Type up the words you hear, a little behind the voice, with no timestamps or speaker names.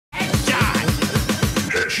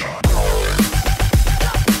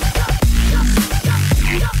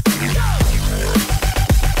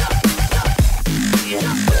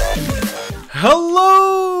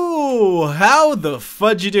Hello! How the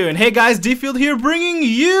fudge you doing? Hey guys, DField here bringing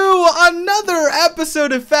you another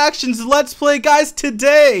episode of Factions Let's Play. Guys,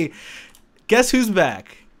 today, guess who's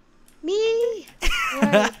back? Me!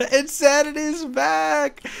 Insanity's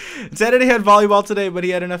back! Insanity had volleyball today, but he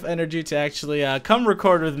had enough energy to actually come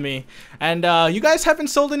record with me. And you guys haven't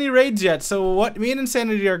sold any raids yet, so what me and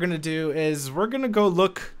Insanity are going to do is we're going to go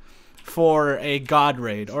look for a god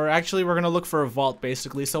raid, or actually we're gonna look for a vault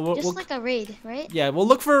basically. So we'll like a raid, right? Yeah, we'll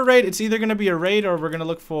look for a raid. It's either gonna be a raid or we're gonna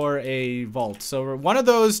look for a vault. So we're one of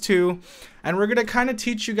those two, and we're gonna kind of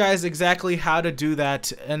teach you guys exactly how to do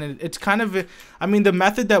that. And it's kind of, I mean, the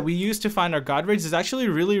method that we use to find our god raids is actually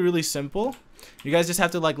really simple. You guys just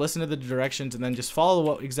have to like listen to the directions and then just follow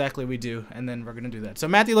what exactly we do, and then we're gonna do that. So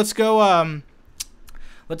Matthew, let's go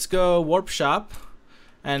warp shop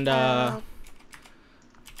and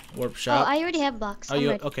warp shop. Oh, I already have blocks. Oh,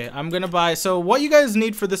 okay. I'm gonna buy. So what you guys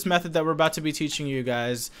need for this method that we're about to be teaching you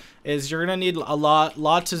guys is you're gonna need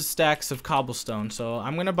lots of stacks of cobblestone. So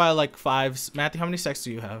I'm gonna buy like 5. Matthew, how many stacks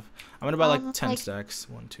do you have? I'm gonna buy like 10 stacks.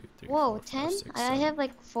 1, 2, 3. Whoa, 4, 10? 5, 6, I have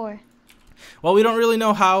like 4. Well, we don't really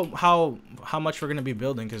know how much we're gonna be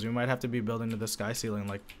building, because we might have to be building to the sky ceiling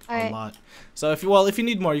like a lot. So if you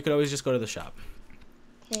need more, you could always just go to the shop.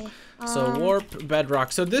 Okay. So warp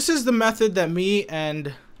bedrock. So this is the method that me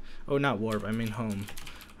and not warp, I mean home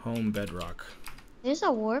bedrock. There's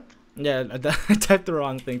a warp? Yeah, I typed the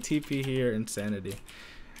wrong thing. TP here, insanity.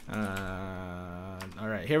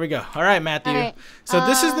 Alright, here we go. Alright, Matthew. Right. So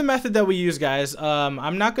this is the method that we use, guys.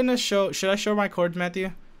 I'm not gonna show, should I show my coords,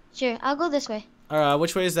 Matthew? Sure, I'll go this way.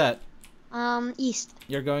 Which way is that? East.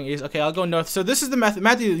 You're going east? Okay, I'll go north. So this is the method.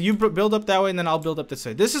 Matthew, you build up that way, and then I'll build up this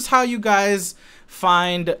way. This is how you guys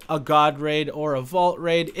find a god raid or a vault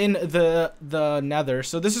raid in the Nether.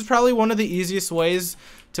 So this is probably one of the easiest ways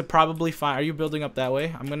to probably find. Are you building up that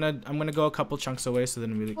way? I'm gonna go a couple chunks away, so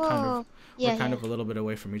then we kind of a little bit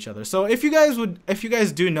away from each other. So if you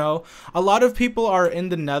guys do know, a lot of people are in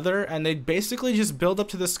the Nether and they basically just build up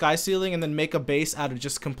to the sky ceiling and then make a base out of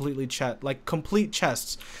just complete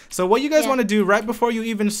chests. So what you guys want to do right before you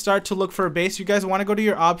even start to look for a base, you guys want to go to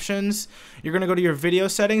your options. You're gonna go to your video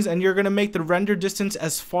settings and you're gonna make the render distance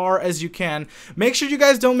as far as you can. Make sure you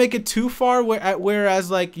guys don't make it too far, whereas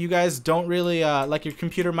like you guys don't really like your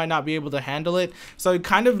computer might not be able to handle it. So you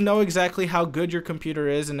kind of know exactly how good your computer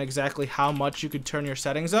is and exactly how much you could turn your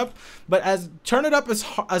settings up, but turn it up as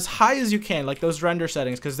high as you can, like those render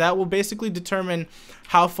settings, because that will basically determine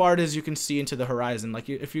how far it is you can see into the horizon. Like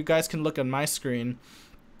if you guys can look on my screen,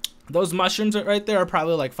 those mushrooms right there are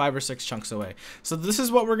probably like 5 or 6 chunks away. So this is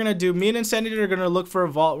what we're gonna do. Me and Insanity are gonna look for a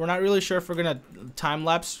vault. We're not really sure if we're gonna time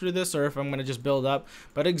lapse through this or if I'm gonna just build up.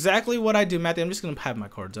 But exactly what I do, Matthew, I'm just gonna have my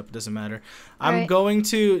cords up. It doesn't matter. I'm going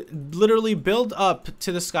to literally build up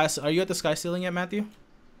to the sky. Are you at the sky ceiling yet, Matthew?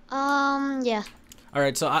 Yeah.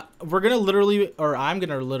 Alright, so I'm gonna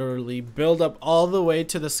literally build up all the way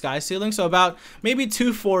to the sky ceiling. So about maybe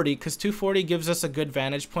 240, because 240 gives us a good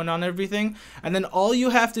vantage point on everything. And then all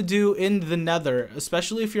you have to do in the Nether,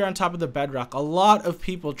 especially if you're on top of the bedrock, a lot of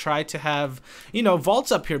people try to have, you know, vaults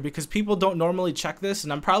up here because people don't normally check this.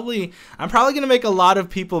 And I'm probably gonna make a lot of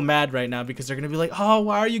people mad right now because they're gonna be like, oh,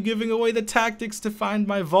 why are you giving away the tactics to find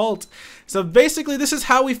my vault? So basically, this is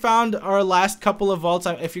how we found our last couple of vaults.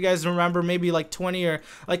 If you guys remember, maybe like 20 or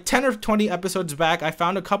like 10 or 20 episodes back, I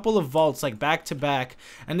found a couple of vaults like back to back,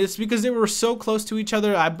 and it's because they were so close to each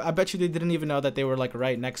other. I bet you they didn't even know that they were like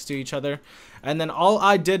right next to each other. And then all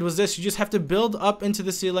I did was this: you just have to build up into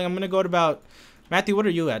the ceiling. I'm gonna go to about, Matthew, what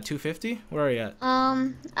are you at? 250? Where are you at?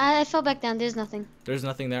 I fell back down. There's nothing. There's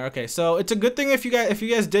nothing there. Okay, so it's a good thing if you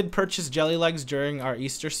guys did purchase jelly legs during our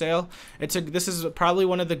Easter sale. This is probably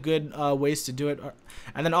one of the good ways to do it.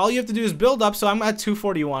 And then all you have to do is build up. So I'm at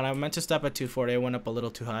 241. I meant to stop at 240. I went up a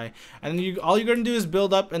little too high. And then all you're gonna do is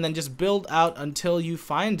build up and then just build out until you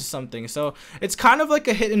find something. So it's kind of like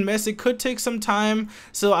a hit and miss. It could take some time.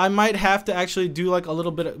 So I might have to actually do like a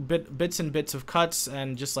little bits and bits of cuts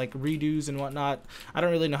and just like redos and whatnot. I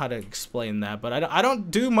don't really know how to explain that, but I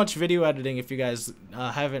don't do much video editing. If you guys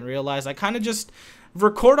haven't realized, I kind of just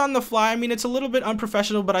record on the fly. I mean, it's a little bit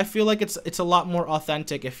unprofessional, but I feel like it's a lot more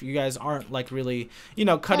authentic if you guys aren't like really, you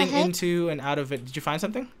know, cutting into and out of it. Did you find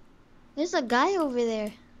something? There's a guy over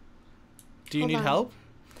there. Do you need help?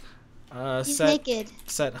 He's naked.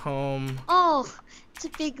 Set home. Oh, it's a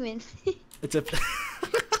pigman. It's a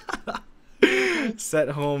set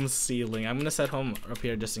home ceiling. I'm gonna set home up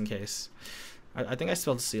here just in case. I think I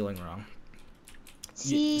spelled ceiling wrong.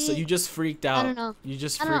 See? So you just freaked out. I don't know. You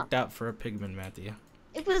just freaked out for a pigman, Matthew.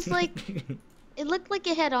 It was like, it looked like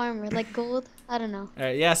it had armor, like gold. I don't know.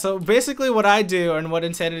 Alright, yeah, so basically what I do and what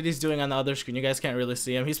Insanity's doing on the other screen, you guys can't really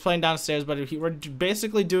see him. He's playing downstairs, but we're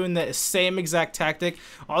basically doing the same exact tactic.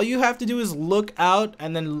 All you have to do is look out,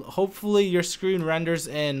 and then hopefully your screen renders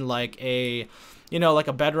in like a, you know, like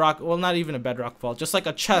a bedrock, well, not even a bedrock vault, just like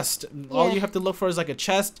a chest. Yeah. All you have to look for is like a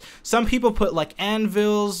chest. Some people put like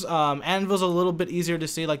anvils. Anvils are a little bit easier to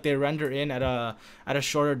see, like they render in at a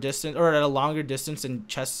shorter distance or at a longer distance than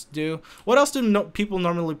chests do. What else do people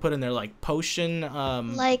normally put in there? Like potion,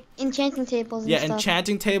 like enchanting tables. And yeah, stuff.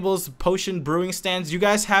 Enchanting tables, potion brewing stands. You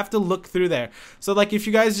guys have to look through there. So like if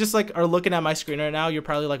you guys just like are looking at my screen right now, you're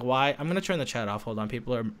probably like, why? I'm gonna turn the chat off. Hold on,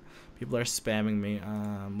 people are spamming me.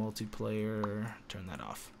 Multiplayer, turn that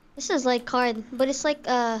off. This is like card, but it's like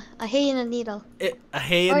a hay and a needle. A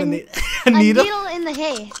hay and a needle? A needle in the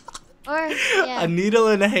hay. Or, yeah. A needle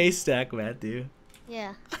in a haystack, Matthew.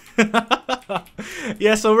 Yeah.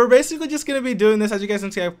 Yeah, so we're basically just going to be doing this. As you guys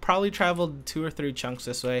can see, I've probably traveled 2 or 3 chunks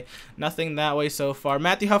this way. Nothing that way so far.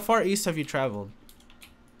 Matthew, how far east have you traveled?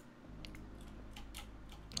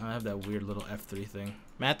 I have that weird little F3 thing.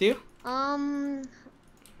 Matthew?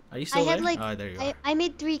 Are you still I had there? like, oh, there you are. I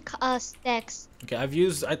made 3 stacks. Okay, I've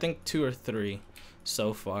used, I think, 2 or 3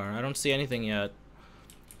 so far. I don't see anything yet.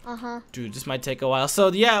 Dude, this might take a while.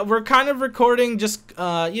 So, yeah, we're kind of recording just,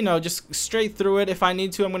 you know, just straight through it. If I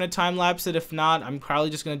need to, I'm going to time-lapse it. If not, I'm probably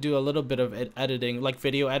just going to do a little bit of editing, like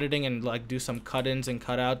video editing, and, like, do some cut-ins and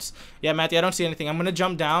cutouts. Yeah, Matthew, I don't see anything. I'm going to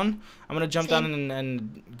jump down. I'm going to jump down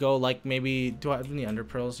and go, like, maybe, do I have any ender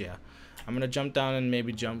pearls? Yeah. I'm gonna jump down and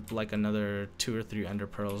maybe jump like another 2 or 3 ender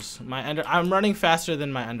pearls. I'm running faster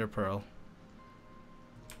than my ender pearl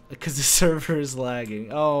because the server is lagging.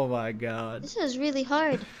 Oh my god. This is really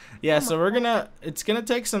hard. Yeah, so it's gonna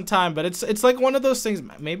take some time, but it's like one of those things.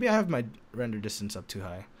 Maybe I have my render distance up too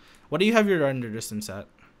high. What do you have your render distance at?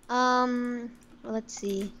 Let's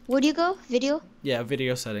see. Where do you go? Video? Yeah,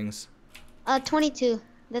 video settings. 22.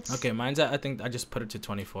 That's okay. Mine's at, I think I just put it to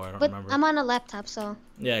 24. I don't remember. But I'm on a laptop, so.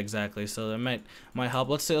 Yeah, exactly. So that might help.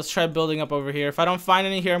 Let's try building up over here. If I don't find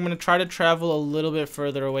any here, I'm gonna try to travel a little bit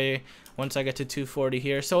further away once I get to 240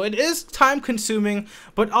 here. So it is time consuming,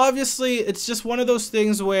 but obviously it's just one of those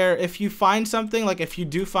things where if you find something, like if you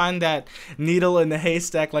do find that needle in the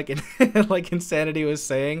haystack, like like Insanity was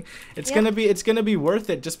saying, it's gonna be worth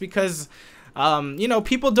it, just because you know,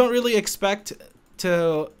 people don't really expect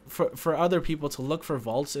for other people to look for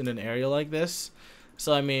vaults in an area like this.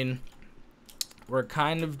 So I mean, we're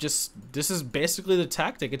kind of just, this is basically the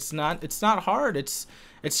tactic. It's not hard. It's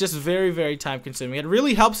just very, very time consuming. It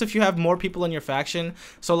really helps if you have more people in your faction.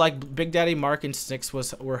 So like Big Daddy Mark and Snicks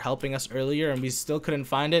were helping us earlier, and we still couldn't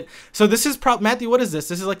find it. So this is Matthew, what is this?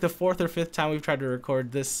 This is like the 4th or 5th time we've tried to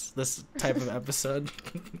record this type of episode.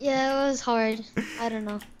 Yeah, it was hard. I don't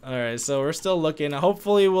know. All right, so we're still looking.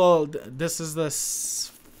 Hopefully this is the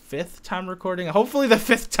 5th time recording. Hopefully the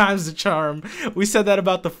 5th time's the charm. We said that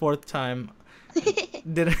about the 4th time. Or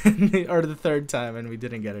the 3rd time, and we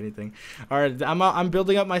didn't get anything. All right, I'm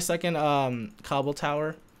building up my second cobble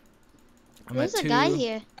tower. There's a guy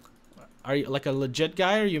here. Are you like a legit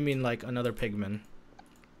guy, or you mean like another pigman?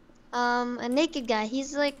 A naked guy.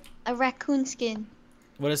 He's like a raccoon skin.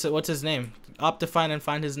 What is it? What's his name? Optifine and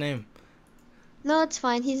find his name. No, it's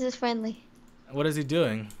fine. He's just friendly. What is he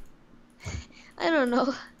doing? I don't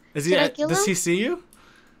know. Is he? Does he see you?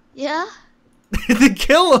 Yeah. Then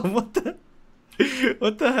kill him. What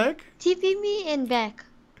the heck? TP me and back.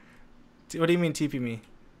 What do you mean TP me?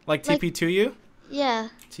 Like TP to you? Yeah.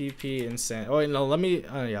 TP insanity. Oh wait, no, let me.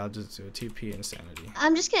 Oh yeah, I'll just do it. TP insanity.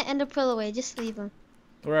 I'm just gonna end a pearl away. Just leave him.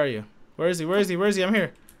 Where are you? Where is he? Where is he? Where is he? I'm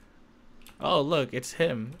here. Oh look, it's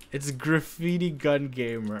him. It's Graffiti Gun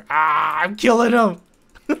Gamer. Ah, I'm killing him.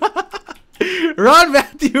 Run,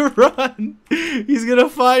 Matthew, run! He's gonna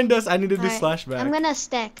find us. I need to do slash back. I'm gonna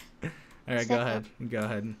stack. All right, go ahead. Go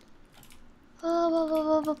ahead.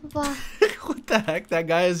 What What the heck? That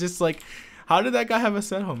guy is just like, how did that guy have a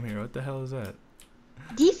set home here? What the hell is that?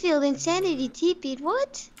 Defield Insanity TP'd.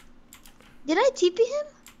 What? Did I TP him?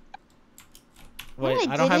 Wait,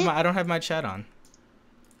 I don't have my chat on.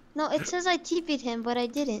 No, it says I TP'd him, but I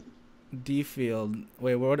didn't. Defield.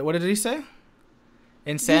 Wait, what did he say?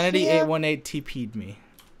 Insanity 818 TP'd me.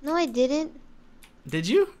 No, I didn't. Did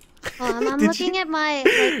you? I'm looking at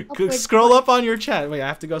my scroll up on your chat. Wait, I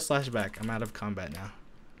have to go slash back. I'm out of combat now.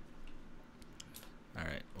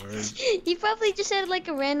 Alright, He probably just had like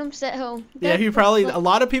a random set home. Yeah, he probably. A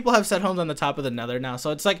lot of people have set homes on the top of the Nether now,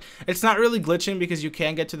 so it's like it's not really glitching because you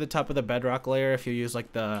can get to the top of the bedrock layer if you use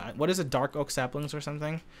like the what is it, dark oak saplings or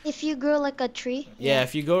something. If you grow like a tree. Yeah,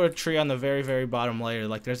 if you go to a tree on the very very bottom layer,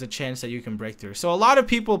 like there's a chance that you can break through. So a lot of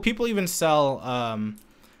people even sell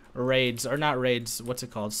raids or not raids. What's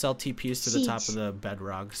it called? Sell TPs to the top of the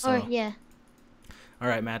bedrock. So. Or yeah. All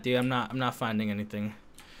right, Matthew. I'm not finding anything.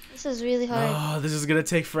 This is really hard. Oh, this is gonna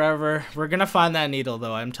take forever. We're gonna find that needle,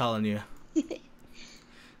 though. I'm telling you.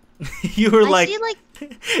 You were like,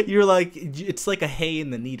 you're like, it's like a hay in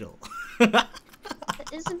the needle.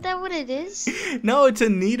 Isn't that what it is? No, it's a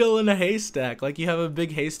needle in a haystack. Like you have a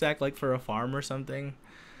big haystack, like for a farm or something.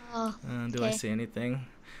 Oh. Do I see anything?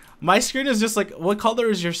 My screen is just like, what color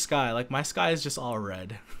is your sky? Like my sky is just all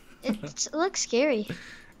red. It looks scary.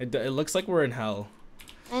 It looks like we're in hell.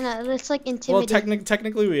 I know, it's like intimidating. Well,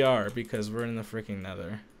 technically we are because we're in the freaking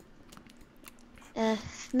Nether.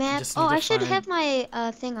 Map. Oh, I should have my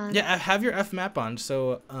thing on. Yeah, have your F map on.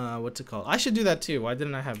 So, what's it called? I should do that too. Why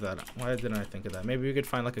didn't I have that? Why didn't I think of that? Maybe we could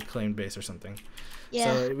find like a claimed base or something.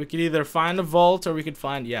 Yeah. So we could either find a vault or we could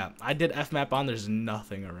find. Yeah, I did F map on. There's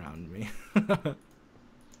nothing around me.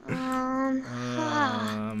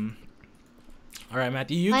 All right,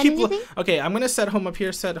 Matthew. You find keep. anything? Okay, I'm gonna set home up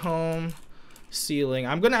here. Set home. Ceiling.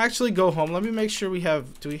 I'm gonna actually go home. Let me make sure we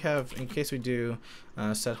have. Do we have? In case we do,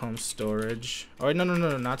 set home storage. Oh no,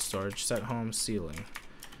 not storage. Set home ceiling.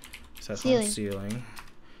 Set home ceiling.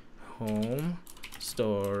 Home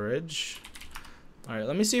storage. All right.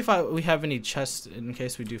 Let me see if we have any chests in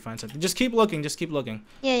case we do find something. Just keep looking. Just keep looking.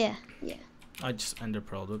 Yeah. I just ender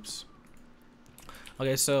pearled. Oops.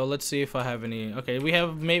 Okay, so let's see if I have any. Okay, we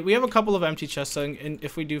have a couple of empty chests, so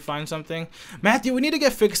if we do find something, Matthew, we need to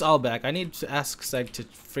get Fix All back. I need to ask Seg to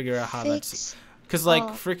figure out how that's, cause like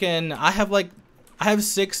freaking, I have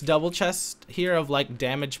 6 double chests here of like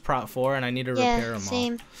damage prot 4, and I need to repair them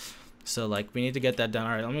all. So like we need to get that done.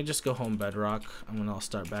 All right, let me just go home bedrock, and then I'll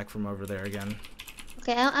start back from over there again.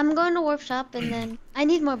 Okay, I'm going to workshop, and then I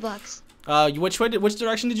need more blocks. Which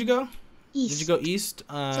direction did you go? East. Did you go east?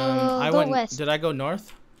 I went west. Did I go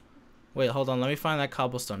north? Wait, hold on. Let me find that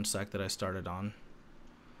cobblestone stack that I started on.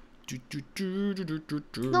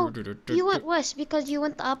 No, you went west because you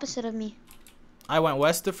went the opposite of me. I went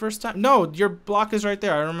west the first time? No, your block is right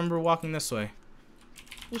there. I remember walking this way.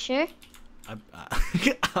 You sure? I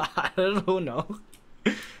don't know.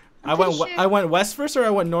 I went west first or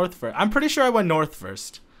I went north first? I'm pretty sure I went north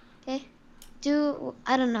first. Okay.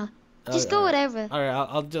 I don't know. Just go whatever. All right,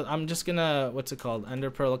 I'm just gonna what's it called? Ender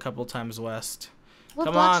pearl a couple times west.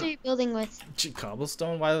 What blocks are you building with?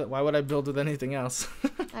 Cobblestone? Why would I build with anything else?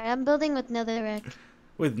 Alright, I'm building with netherrack.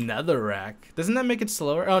 With netherrack? Doesn't that make it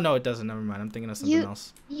slower? Oh no, it doesn't. Never mind. I'm thinking of something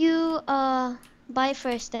else. You buy for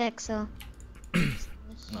a stack, so.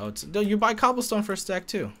 No, you buy cobblestone for a stack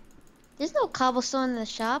too. There's no cobblestone in the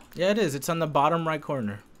shop. Yeah, it is. It's on the bottom right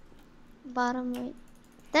corner. Bottom right.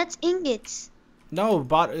 That's ingots. No,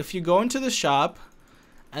 if you go into the shop,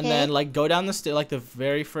 and then like go down the like the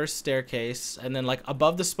very first staircase, and then like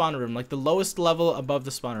above the spawner room, like the lowest level above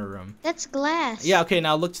the spawner room. That's glass. Yeah. Okay.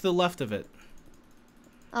 Now look to the left of it.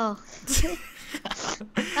 Oh.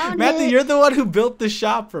 Matthew, you're the one who built the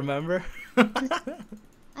shop. Remember? I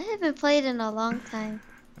haven't played in a long time.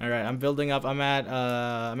 All right. I'm building up. I'm at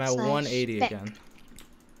 180 again.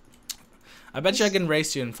 I bet you I can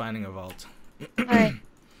race you in finding a vault. All right.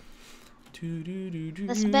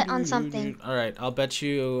 Let's bet on something. All right, I'll bet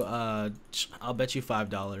you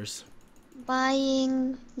 $5.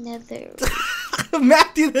 Buying nether.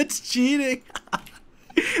 Matthew, that's cheating.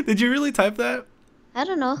 Did you really type that? I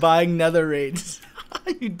don't know. Buying nether raids.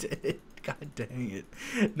 You did. God dang it.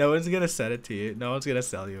 No one's gonna send it to you. No one's gonna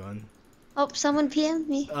sell you one. Oh, someone PM'd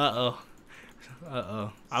me. Uh-oh.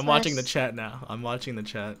 I'm watching the chat now. I'm watching the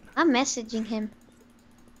chat. I'm messaging him.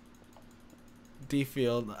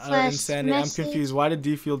 DField, insanity. I'm confused. Why did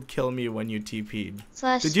DField kill me when you TP'd?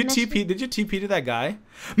 Did you TP to that guy?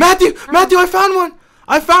 Matthew, I found one.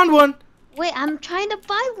 I found one. Wait, I'm trying to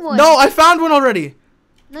buy one. No, I found one already.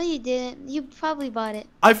 No, you didn't. You probably bought it.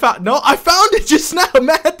 I found it just now.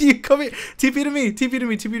 Matthew, come here. TP to me.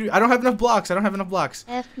 I don't have enough blocks.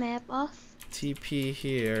 F map off. TP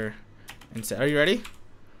here. And say, are you ready?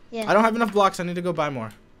 Yeah. I don't have enough blocks. I need to go buy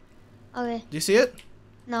more. Okay. Do you see it?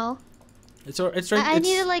 No. It's right. I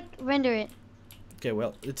need to like render it. Okay,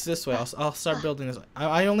 well, it's this way. I'll start building this.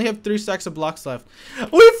 I only have 3 stacks of blocks left.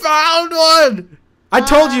 We found one! I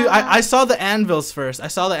told you. I saw the anvils first. My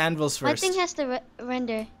thing has to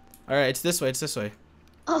render. All right, it's this way.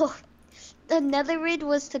 Oh, the netherite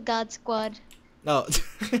was to God Squad. No.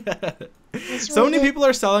 So many people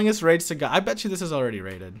are selling us raids to God. I bet you this is already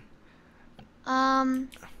rated.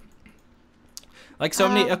 Like so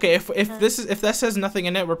many. Okay, if that says nothing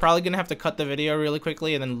in it, we're probably gonna have to cut the video really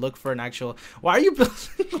quickly and then look for an actual. Why are you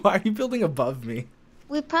building? Why are you building above me?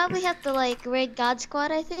 We probably have to like raid God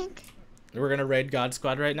Squad, I think. We're gonna raid God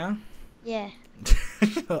Squad right now. Yeah.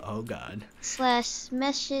 Oh God. /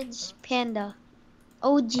 message Panda,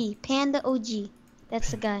 OG Panda OG.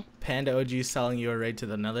 That's the guy. Panda OG selling you a raid to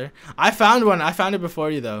the Nether. I found one. I found it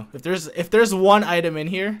before you though. If there's one item in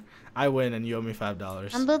here, I win and you owe me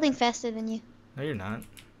 $5. I'm building faster than you. No, you're not.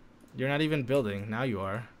 You're not even building. Now you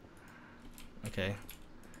are. Okay.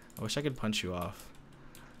 I wish I could punch you off.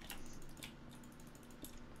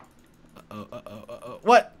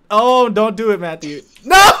 What? Oh, don't do it, Matthew.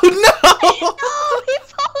 No, no! No, he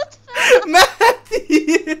both fell.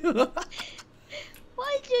 Matthew!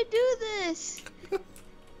 Why'd you do this?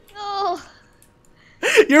 No.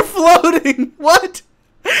 You're floating. What?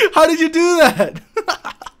 How did you do that?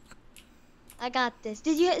 I got this.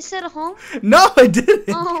 Did you set a home? No, I didn't.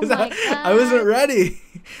 Oh my God. I wasn't ready.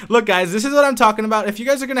 Look, guys, this is what I'm talking about. If you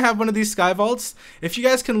guys are going to have one of these sky vaults, if you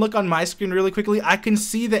guys can look on my screen really quickly, I can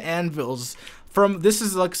see the anvils. This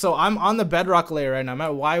is like, so I'm on the bedrock layer right now. I'm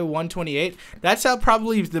at Y128. That's how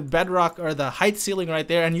probably the bedrock or the height ceiling right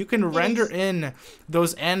there. And you can render in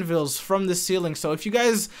those anvils from the ceiling. So if you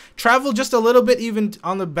guys travel just a little bit even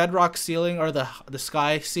on the bedrock ceiling or the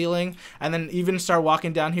sky ceiling, and then even start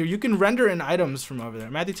walking down here, you can render in items from over there.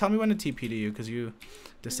 Matthew, tell me when to TP to you because you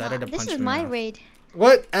decided to punch me. This is my raid.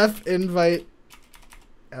 What? F invite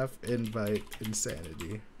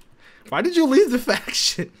insanity. Why did you leave the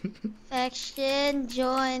faction? Faction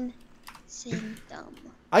join Symptom.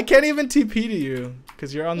 I can't even TP to you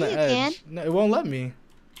because you're on the edge. Can. No, it won't let me.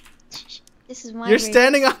 This is my You're raid.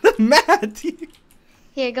 standing on the mat.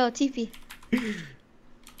 Here, go TP.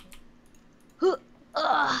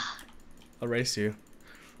 I'll race you.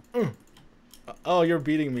 Oh, you're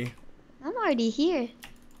beating me. I'm already here.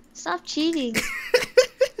 Stop cheating.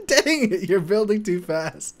 Dang it, you're building too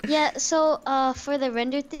fast. Yeah, so for the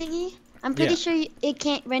render thingy, I'm pretty sure it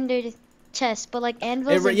can't render the chest, but like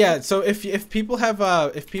anvils. Yeah, so if people have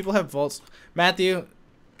vaults, Matthew,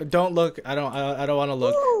 don't look. I don't want to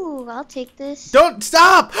look. Ooh, I'll take this. Don't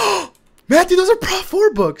stop, Matthew. Those are Prof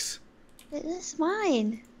 4 books. This is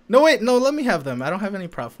mine. No wait, no. Let me have them. I don't have any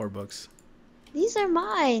Prof 4 books. These are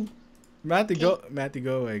mine. Matthew, go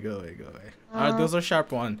away. Alright, those are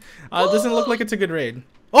sharp 1. It doesn't look like it's a good raid.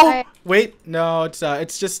 Oh, wait, no,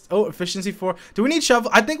 it's just efficiency 4. Do we need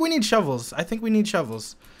shovels? I think we need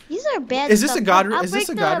shovels. These are bad. Is this a god raid? Is this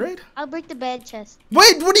a god raid? I'll break the bad chest.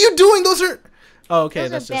 Wait, what are you doing? Those are. Oh, okay,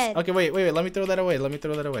 Those that's are just. bad. Okay, wait. Let me throw that away.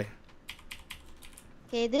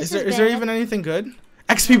 Okay, this is there even anything good?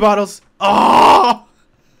 XP bottles. Oh.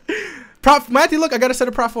 Prof, Matthew, look, I got a set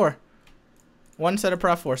of Prof 4. One set of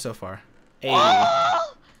Prof 4 so far. Hey.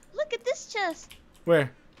 Oh, look at this chest.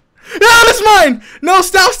 Where? No, that's mine! No,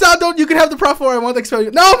 stop, don't. You can have the Prof 4. I want the expel.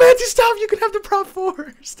 No, Matthew, stop. You can have the Prof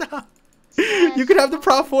 4. Stop. You can have the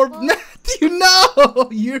Prof 4. Matthew, no.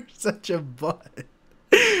 You're such a butt.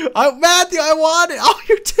 Matthew, I want it. Oh,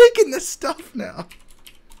 you're taking this stuff now.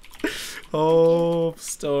 Oh,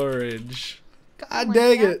 storage. God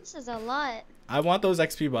dang it. This is a lot. I want those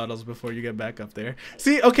XP bottles before you get back up there.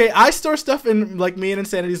 See, okay, I store stuff in like me and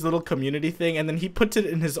Insanity's little community thing, and then he puts it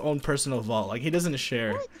in his own personal vault. Like he doesn't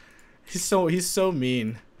share. What? He's so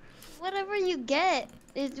mean. Whatever you get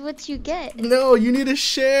is what you get. No, you need to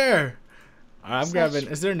share. I'm grabbing.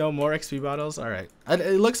 Is there no more XP bottles? All right.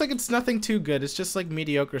 It looks like it's nothing too good. It's just like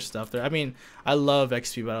mediocre stuff there. I mean, I love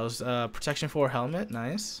XP bottles. Protection 4 helmet,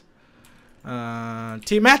 nice.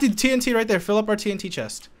 Matthew, TNT right there. Fill up our TNT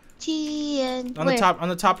chest. TNT. On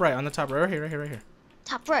the top right, right here.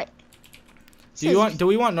 Top right. Do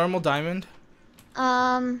we want normal diamond?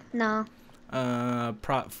 No.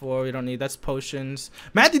 Prop 4, we don't need. That's potions.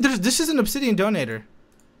 Matthew, this is an obsidian donator.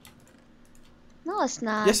 No, it's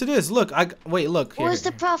not. Yes, it is. Look, wait, look. Where's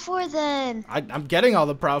the Prop 4 then? I'm getting all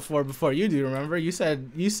the Prop 4 before you do. Remember, you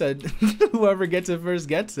said whoever gets it first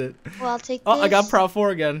gets it. Well, I'll take this. Oh, I got Prop 4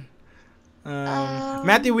 again.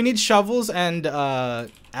 Matthew, we need shovels and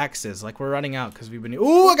axes. Like we're running out because we've been.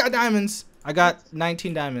 Ooh, I got diamonds. I got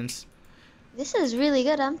 19 diamonds. This is really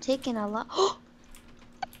good. I'm taking a lot.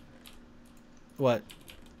 What?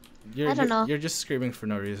 I don't know. You're just screaming for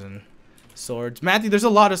no reason. Swords. Matthew, there's a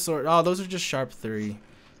lot of swords. Oh, those are just sharp 3.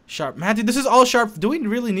 Sharp. Matthew, this is all sharp. Do we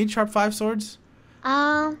really need sharp 5 swords?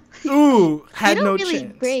 Ooh, had no really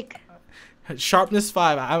chance. Break. Sharpness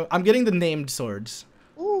 5. I'm getting the named swords.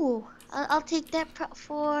 Ooh, I'll take that Prop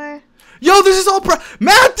 4. Yo, this is all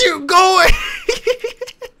Matthew, go away!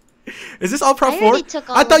 Is this all Prop 4?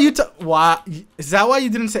 I thought you took. Why? Is that why you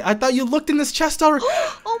didn't say? I thought you looked in this chest already.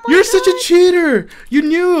 Oh my You're God. such a cheater. You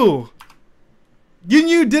knew. You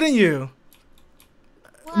knew, didn't you?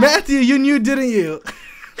 What? Matthew, you knew, didn't you?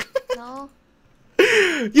 No.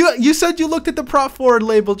 You said you looked at the Prop 4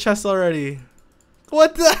 labeled chest already.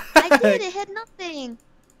 What the heck? I did. It had nothing.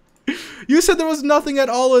 You said there was nothing at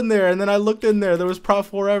all in there, and then I looked in there. There was Prop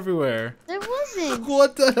 4 everywhere. There wasn't.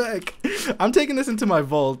 What the heck? I'm taking this into my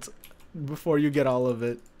vault before you get all of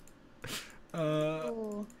it.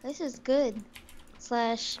 Oh, this is good.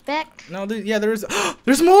 Slash back. No, yeah, there's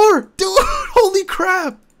there's more, dude. Holy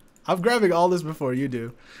crap! I'm grabbing all this before you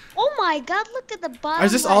do. Oh my God! Look at the bottom.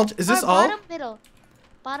 Is this all? Is this all? Bottom middle.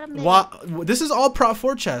 Bottom middle. What? This is all Prop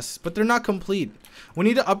 4 chests, but they're not complete. We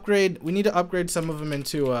need to upgrade. We need to upgrade some of them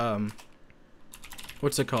into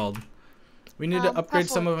what's it called? We need to upgrade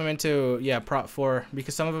some of them into Prop 4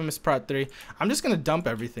 because some of them is Prop 3. I'm just gonna dump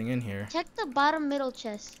everything in here. Check the bottom middle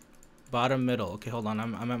chest. Bottom middle. Okay, hold on.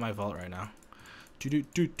 I'm at my vault right now.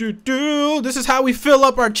 This is how we fill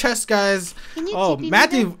up our chest, guys. Oh,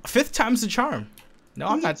 Matthew, 5th time's the charm. No,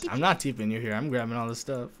 I'm not TPing you here. I'm grabbing all this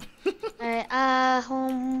stuff. Alright,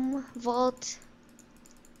 home, vault,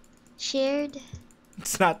 shared.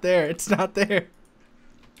 It's not there. It's not there.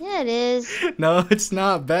 Yeah, it is. No, it's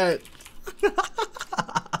not. Bet.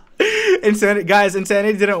 Insanity, guys.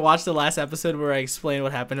 Insanity didn't watch the last episode where I explained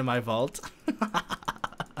what happened in my vault.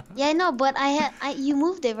 Yeah, I know, but you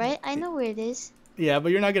moved it, right? I know where it is. Yeah,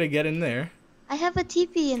 but you're not gonna get in there. I have a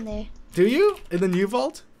TP in there. Do you? In the new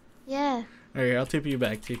vault? Yeah. Alright, I'll TP you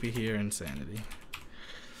back. TP here, Insanity.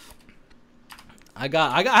 I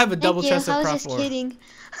have a double chest of Prop 4. I was just kidding.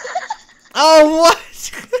 Oh, what?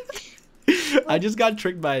 I just got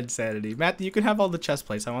tricked by Insanity. Matthew, you can have all the chest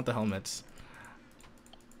plates. I want the helmets.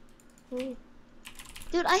 Ooh.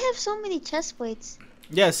 Dude, I have so many chest plates.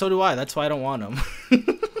 Yeah, so do I. That's why I don't want them.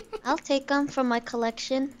 I'll take them from my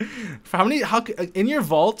collection. For how many? In your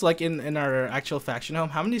vault, like in our actual faction home,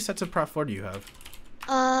 how many sets of Prop 4 do you have?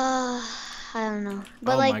 I don't know.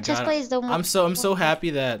 But oh like chest plates don't. I'm so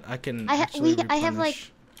happy that I can. I have like,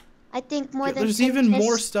 I think more than. There's even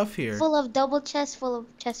more stuff here. Full of double chests, full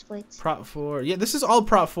of chest plates. Prop 4. Yeah, this is all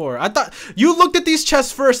Prop 4. I thought you looked at these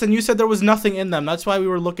chests first and you said there was nothing in them. That's why we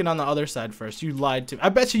were looking on the other side first. You lied to me. I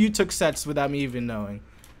bet you took sets without me even knowing.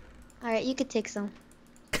 All right, you could take some.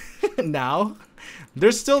 Now,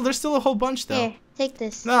 there's still a whole bunch though. Here, take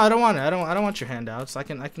this. No, I don't want it. I don't want your handouts. I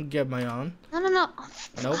can get my own. No.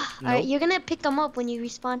 Nope. All right, you're gonna pick them up when you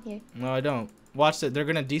respawn here. No, I don't. Watch it. They're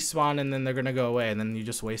gonna despawn and then they're gonna go away and then you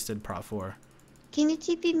just wasted Prop 4. Can you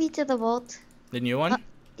TP me to the vault? The new one?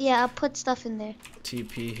 Yeah, I'll put stuff in there.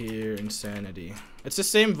 TP here, Insanity. It's the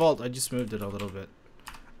same vault. I just moved it a little bit.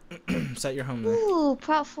 Set your home there. Ooh,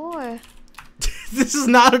 Prop 4. That's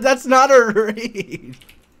not a raid.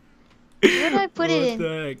 Where do I put it in?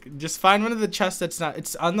 The heck? Just find one of the chests that's not.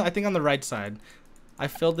 It's on. I think on the right side. I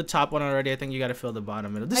filled the top one already. I think you gotta fill the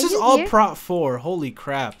bottom middle. This is all here? Prop 4. Holy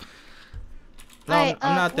crap. No,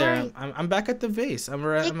 I'm not there. I'm back at the vase.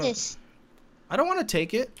 Take this. I don't want to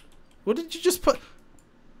take it. What did you just put?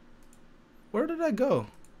 Where did I go?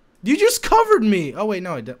 You just covered me. Oh wait,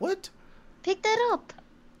 no, I didn't. What? Pick that up.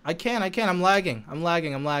 I can't. I'm lagging. I'm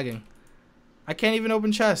lagging. I can't even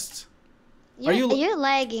open chests. You're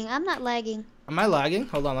lagging. I'm not lagging. Am I lagging?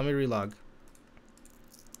 Hold on, let me relog.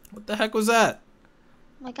 What the heck was that?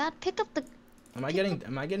 Oh my God, pick up the. Am I getting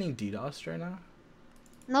DDoSed right now?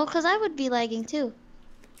 No, cause I would be lagging too.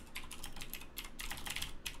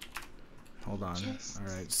 Hold on.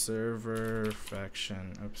 All right, server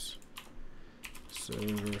faction. Oops.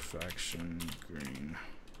 Server faction green.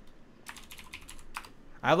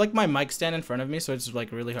 I have like my mic stand in front of me, so it's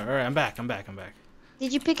like really hard. All right, I'm back.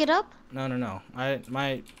 Did you pick it up? No.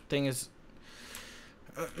 My thing is.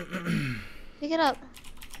 Pick it up.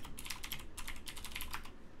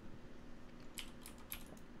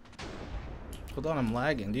 Hold on, I'm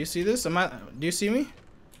lagging. Do you see this? Do you see me?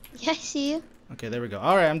 Yeah, I see you. Okay, there we go.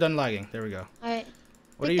 All right, I'm done lagging. There we go. All right.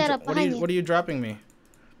 What are you dropping me?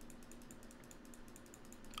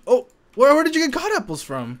 Oh, where did you get god apples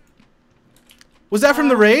from? Was that from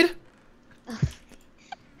the raid?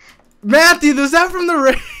 Matthew, was that from the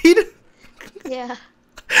raid? Yeah.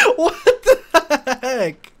 What the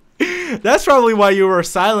heck? That's probably why you were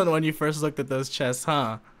silent when you first looked at those chests,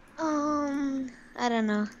 huh? I don't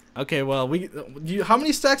know. Okay, well, how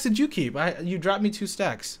many stacks did you keep? You dropped me 2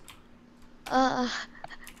 stacks.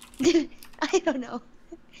 Dude, I don't know.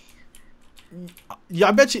 Yeah,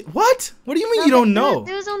 I bet you. What? What do you mean you don't know?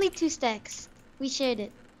 There was only 2 stacks. We shared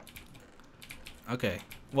it. Okay.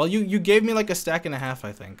 Well, you gave me like a stack and a half,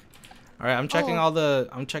 I think. All right, I'm checking all the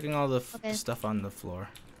Okay. stuff on the floor.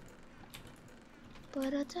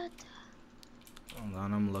 Hold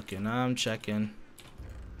on, I'm looking. I'm checking.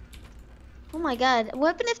 Oh my God! What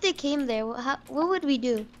happened if they came there? What would we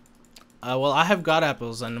do? Well, I have God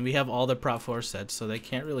apples, and we have all the Prop 4 sets, so they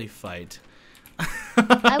can't really fight.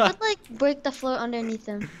 I would like break the floor underneath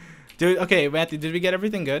them. Dude, okay, Matthew, did we get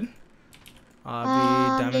everything good?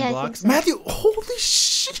 Diamond yeah, blocks. so. Matthew, holy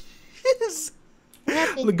shit!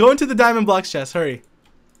 Yeah, Go into the diamond blocks chest. Hurry!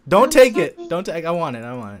 Don't take it. Don't take. I want it.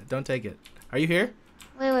 I want it. Don't take it. Are you here?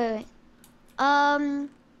 Wait.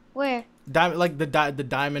 Where? Like the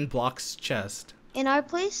diamond blocks chest. In our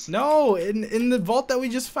place? No, in the vault that we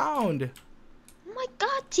just found. Oh my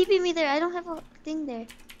God! TP me there. I don't have a thing there.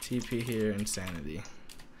 TP here, insanity.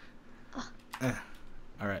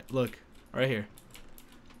 All right, look, right here.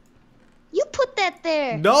 You put that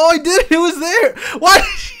there. No, I didn't. It was there. Why?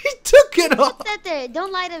 You took it off. Put that there.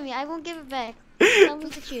 Don't lie to me. I won't give it back. Tell me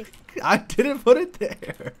the truth. I didn't put it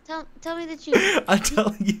there. Tell me the truth. I'm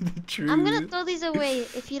telling you the truth. I'm gonna throw these away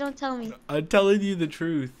if you don't tell me. I'm telling you the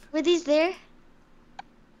truth. Were these there?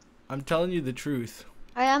 I'm telling you the truth.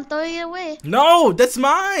 Alright, I'm throwing it away. No, that's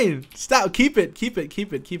mine. Stop. Keep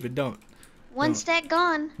it. Don't. One stack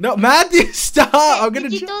gone. No, Matthew, stop. I'm gonna.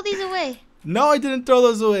 Did you throw these away? No, I didn't throw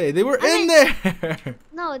those away. They were in there.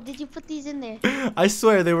 No, did you put these in there? I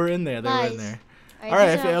swear they were in there. They were in there.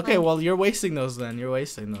 Alright, okay, mine. well, you're wasting those then. You're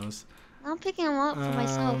wasting those. I'm picking them up for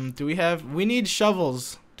myself. We need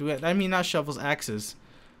shovels. I mean, not shovels, axes.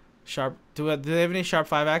 Do they have any sharp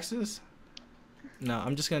 5 axes? No,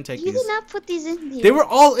 I'm just gonna take these. You did not put these in there. They were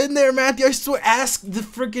all in there, Matthew. I swear.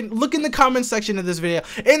 Look in the comment section of this video.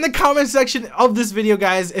 In the comment section of this video,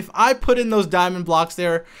 guys, if I put in those diamond blocks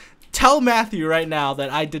there, tell Matthew right now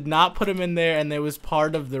that I did not put them in there and they was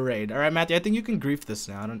part of the raid. All right, Matthew, I think you can grief this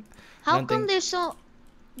now. How come there's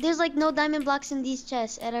like no diamond blocks in these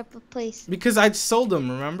chests at our place? Because I sold them,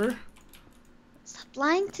 remember? Stop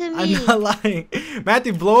lying to me. I'm not lying.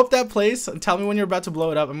 Matthew, blow up that place and tell me when you're about to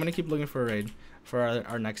blow it up. I'm gonna keep looking for a raid for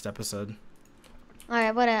our next episode.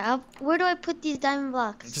 Alright, whatever. Where do I put these diamond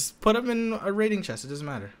blocks? Just put them in a raiding chest. It doesn't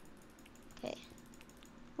matter. Okay.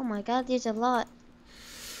 Oh my God, there's a lot.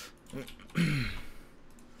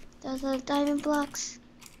 Those are diamond blocks.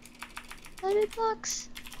 Diamond blocks.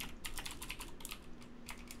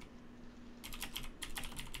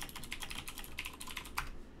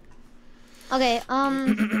 Okay,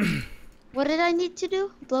 what did I need to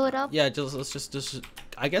do? Blow it up? Yeah, let's just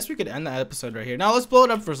I guess we could end the episode right here. Now let's blow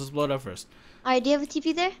it up first. Alright, do you have a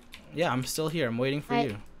TP there? Yeah, I'm still here. I'm waiting for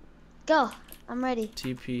you. Go. I'm ready.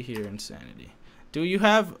 TP here, insanity. Did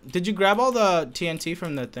you grab all the TNT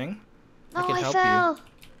from the thing? No, I I fell. You.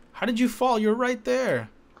 How did you fall? You're right there.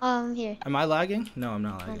 Here. Am I lagging? No, I'm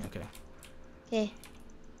not lagging. Okay. Okay.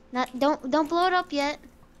 Don't blow it up yet.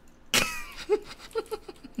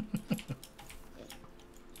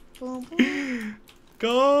 Boom, boom.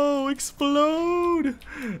 Go! Explode!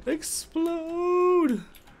 Explode!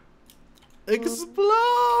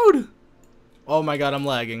 Explode! Oh my God, I'm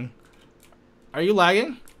lagging. Are you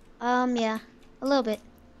lagging? Yeah, a little bit.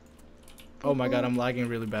 Oh my God, I'm lagging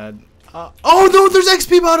really bad. Oh no, there's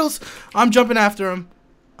XP bottles! I'm jumping after him.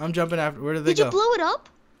 Where did they go? Did you blow it up?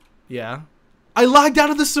 Yeah. I lagged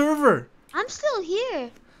out of the server. I'm still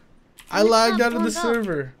here. I lagged out of the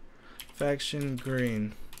server. Faction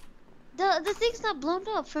green. The thing's not blown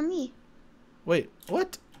up for me. Wait,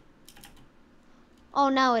 what? Oh,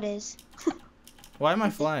 now it is. Why am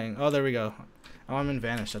I flying? Oh, there we go. Oh, I'm in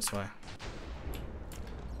vanish, that's why.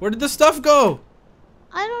 Where did the stuff go?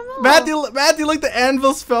 I don't know. Matthew, look, the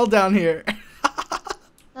anvils fell down here. Look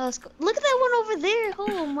at that one over there.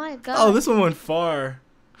 Oh my God. Oh, this one went far.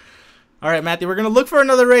 All right, Matthew, we're going to look for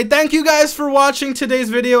another raid. Thank you guys for watching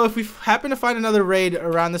today's video. If we happen to find another raid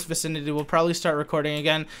around this vicinity, we'll probably start recording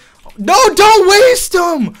again. No, don't waste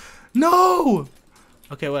them. No.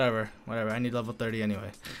 Okay, whatever. I need level 30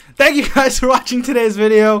 anyway. Thank you guys for watching today's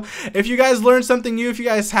video. If you guys learned something new, if you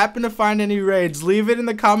guys happen to find any raids, leave it in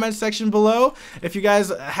the comment section below. If you guys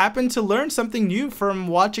happen to learn something new from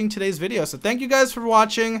watching today's video. So thank you guys for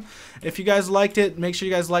watching. If you guys liked it, make sure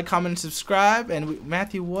you guys like, comment, and subscribe. And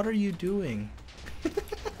Matthew, what are you doing?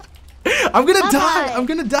 I'm gonna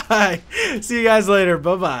die. See you guys later.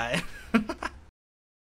 Bye-bye.